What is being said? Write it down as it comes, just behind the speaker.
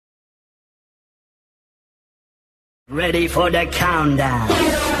Ready for the countdown.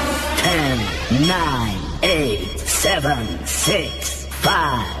 10, 9, 8, 7, 6,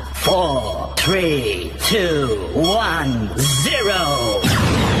 5, 4, 3, 2, 1, 0.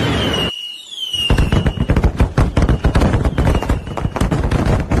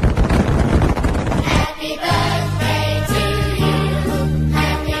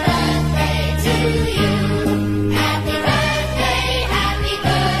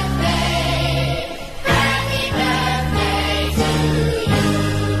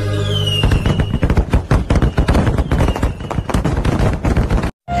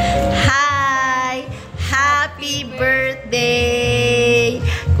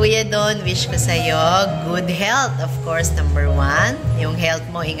 Kuya Don, wish ko sa'yo good health. Of course, number one. Yung health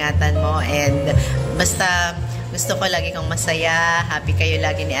mo, ingatan mo. And basta gusto ko lagi kang masaya. Happy kayo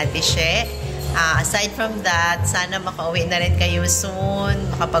lagi ni Ate She. Aside from that, sana makauwi na rin kayo soon.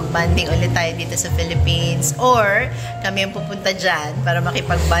 Makapag-banding ulit tayo dito sa Philippines. Or kami ang pupunta dyan para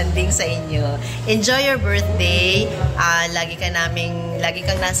makipag-banding sa inyo. Enjoy your birthday. Lagi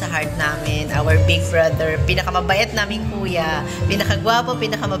kang nasa heart namin. Our big brother. Pinakamabait naming kuya. Pinakagwapo,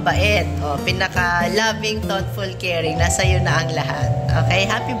 pinakamabait. Pinaka-loving, thoughtful, caring. Nasa iyo na ang lahat. Okay?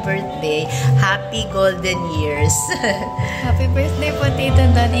 Happy birthday. Happy golden years. Happy birthday po, Tito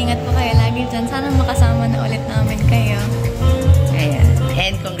Don. Ingat po kayo lagi dyan. Sana makasama na ulit namin kayo. Ayan.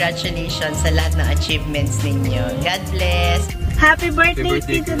 And congratulations sa lahat ng achievements ninyo. God bless. Happy birthday,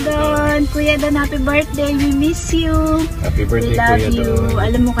 Tito Don. Kuya Don, happy birthday. We miss you. Happy birthday, we love Kuya you. Don.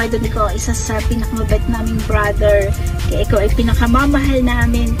 Alam mo, Kuya Don, ikaw isa sa pinakamabait naming brother. Kaya ikaw ay pinakamamahal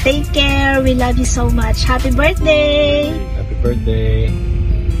namin. Take care. We love you so much. Happy birthday. Happy birthday.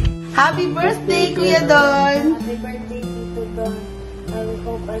 Happy birthday, Kuya Don. Happy birthday, Tito Don. I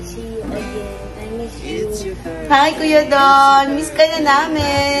hope I see you again. I miss you. Hi, Kuya Don. Miss ka na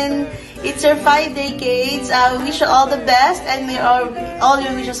namin. It's your 5 decades. We wish you all the best and may all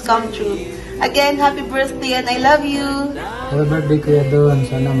your wishes come true. Again, happy birthday and I love you. Happy birthday, Kuya Don.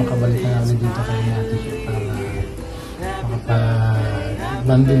 Sana makabalik na ulit dito kayo natin para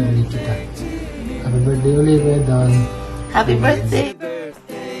makapag-banding ulit kita. Happy birthday ulit, Kuya Don. Happy birthday.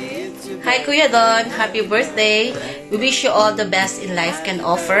 Hi, Kuya Don. Happy birthday. We wish you all the best in life can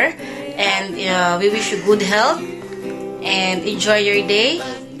offer. And we wish you good health. And enjoy your day.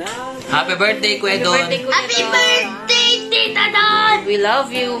 Happy birthday, Kuya Don. Happy birthday, Tita Don. We love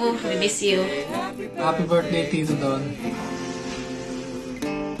you. We miss you. Happy birthday, Tito Don.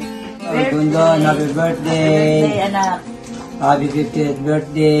 Tito Don, happy birthday. Happy birthday, anak. Happy 50th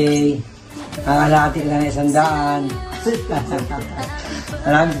birthday. Nakalati ka na 100.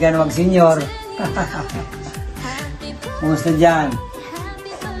 Marami ka na mag-senior. Kumusta dyan?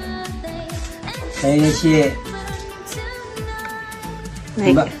 Sa'yo, Shie.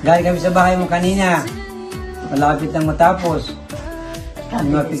 Galing kami sa bahay mo kanina. Malapit na matapos.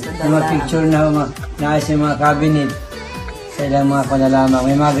 Mga picture na naayos yung mga cabinet. Sa ilang mga panalaman.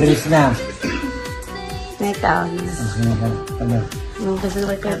 May mga grills na. May taon.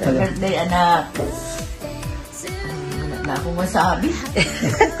 Happy birthday, anak. Wala na akong masabi.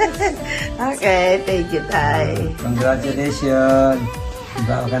 Okay, thank you, Tay. Congratulations.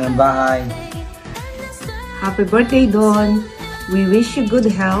 Bawa ka ng bahay. Happy birthday, Don. We wish you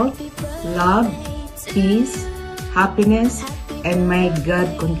good health, love, peace, happiness, and may God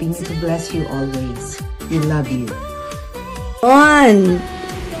continue to bless you always. We love you. Don,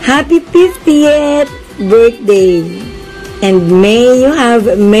 happy 50th birthday. And may you have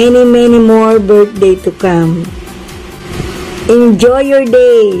many, many more birthday to come. Enjoy your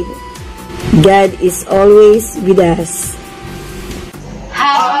day. God is always with us.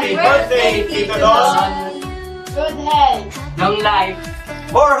 Happy birthday, Tito Don. Good health. Long life.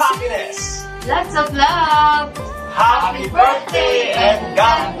 More happiness. Lots of love. Happy birthday and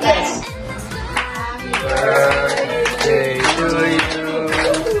God bless. Happy birthday to you.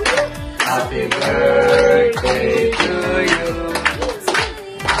 Happy birthday to you.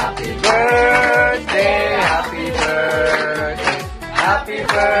 Happy birthday, happy birthday, happy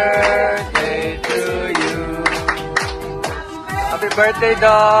birthday to you. Happy birthday,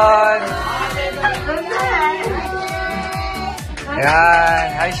 Don!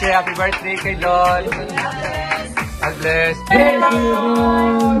 Ayan. Hi, Shea. Happy birthday kay Don. God bless.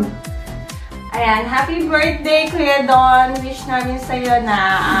 Ayan. Happy birthday, Kuya Don. Wish namin sa'yo na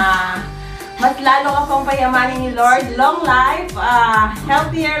mas lalo ka pong payamanin ni Lord. Long life,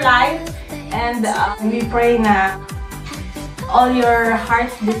 healthier life, and we pray na all your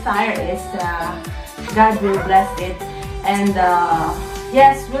heart's desire is God will bless it. And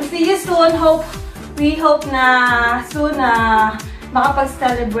yes, we'll see you soon. We hope na soon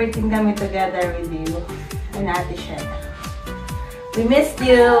makapag-celebrate din kami together with you. and Ate Shen. We missed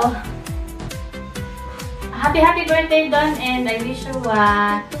you. Happy birthday, Don, and I wish you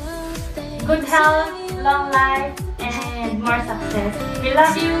good health, long life, and more success. We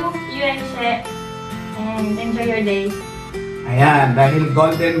love you, you and She, and enjoy your day. Ayan, dahil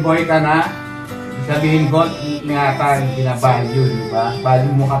golden boy ka na, sabihin gold ingatan, binavalue, di ba?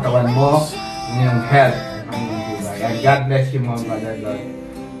 Value mo katawan mo, yung health. And God bless you, Mom, Father, Lord.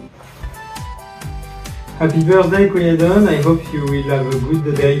 Happy birthday, Kuya Don. I hope you will have a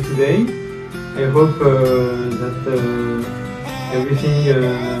good day today. I hope that everything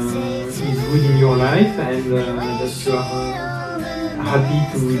is good in your life and that you are happy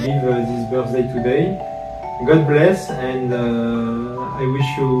to live this birthday today. God bless, and I wish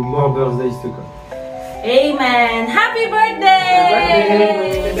you more birthdays to come. Amen! Happy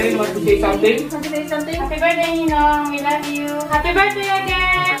birthday! Today, you want to say something? Want to say something? Happy birthday, Ninong. We love you. Happy birthday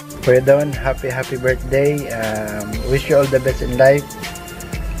again! Kuya Don, happy birthday. Wish you all the best in life.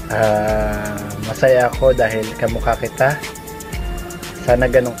 Masaya ako dahil kamukha kita. Sana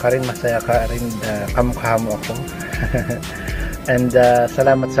ganun ka rin, masaya ka rin, kamukha mo ako. And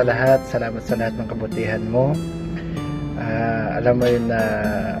salamat sa lahat ng kabutihan mo. Alam mo yun na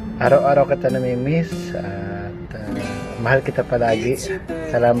araw-araw kita namimiss at mahal kita palagi.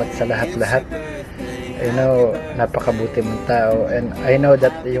 Salamat sa lahat-lahat. I know, napakabuti mong tao, and I know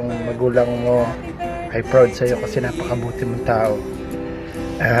that yung magulang mo ay proud sa'yo kasi napakabuti mong tao.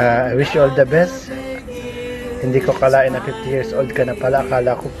 I wish you all the best. Hindi ko kalain na 50 years old ka na pala.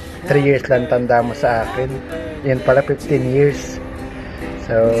 Akala ko 3 years lang tanda mo sa akin. Yun pala 15 years.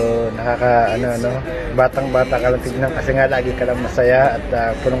 So, batang-bata ka lang tignan kasi nga lagi ka lang masaya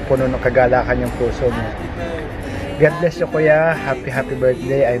at punong-puno ng kagalakan yung puso mo. God bless you, Kuya. Happy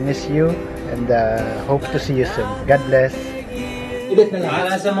birthday. I miss you and hope to see you soon. God bless.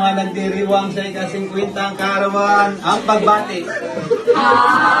 Para sa mga nagdiriwang sa ika-50 ang kaarawan, ang pagbati.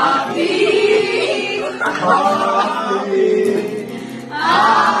 Happy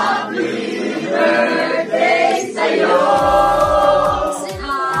birthday sa'yo.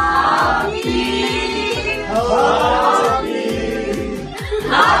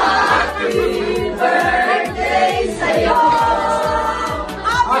 Happy birthday sa'yo.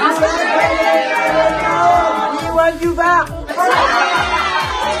 We want you back.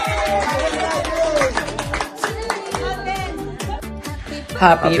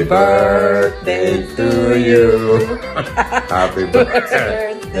 Happy birthday to you. Happy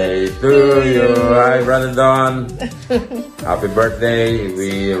birthday to you. Hi, Brother Don. Happy birthday.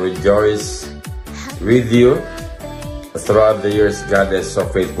 We rejoice with you. Throughout the years, God is so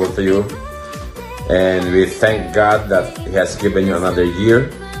faithful to you. And we thank God that He has given you another year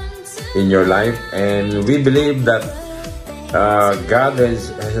in your life. And we believe that God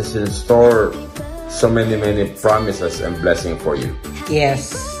has in store so many promises and blessings for you.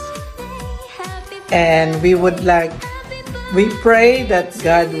 Yes. And we pray that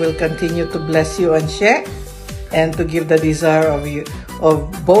God will continue to bless you and share and to give the desire of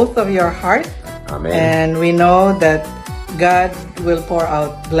both of your heart. Amen. And we know that God will pour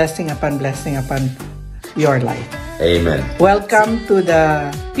out blessing upon your life. Amen. Welcome to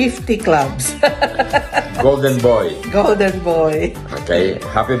the 50 clubs. Golden Boy. Golden Boy. Okay.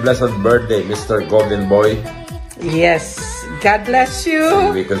 Happy blessed birthday, Mr. Golden Boy. Yes. God bless you.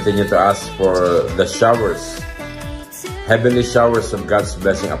 And we continue to ask for the showers, heavenly showers of God's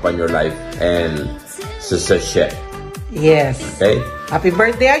blessing upon your life and Sister She. Yes. Okay. Happy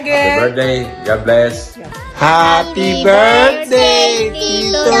birthday again. Happy birthday. God bless. Happy birthday,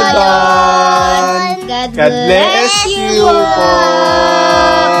 Tito Don. God bless you po.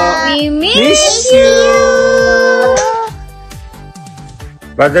 We miss you.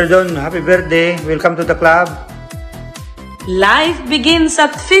 Brother Don, happy birthday. Welcome to the club. Life begins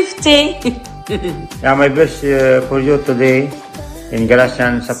at 50. Yeah, my best for you today in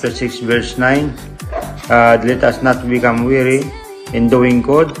Galatians chapter 6 verse 9. Let us not become weary in doing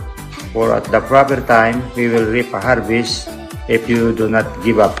good, for at the proper time we will reap a harvest if you do not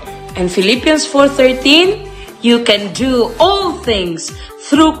give up. And Philippians 4:13, you can do all things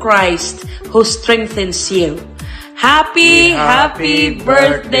through Christ who strengthens you. Happy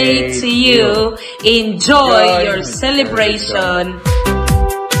birthday to you. Enjoy your celebration.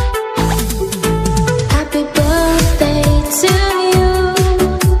 Happy birthday to you.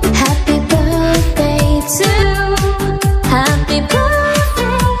 Happy birthday to you. Happy birthday,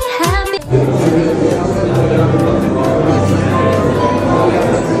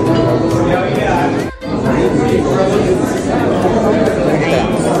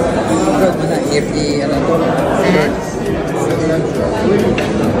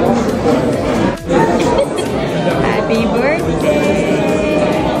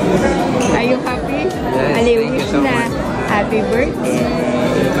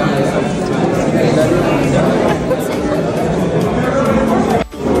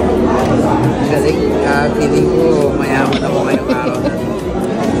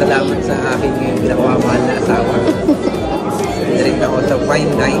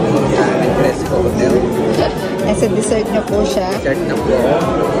 dessert niyo po siya. Dessert na po.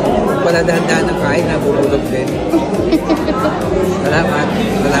 Pala dahan-dahan ng kain, nabubulog din. Salamat.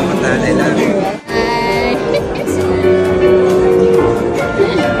 Salamat, Nanay.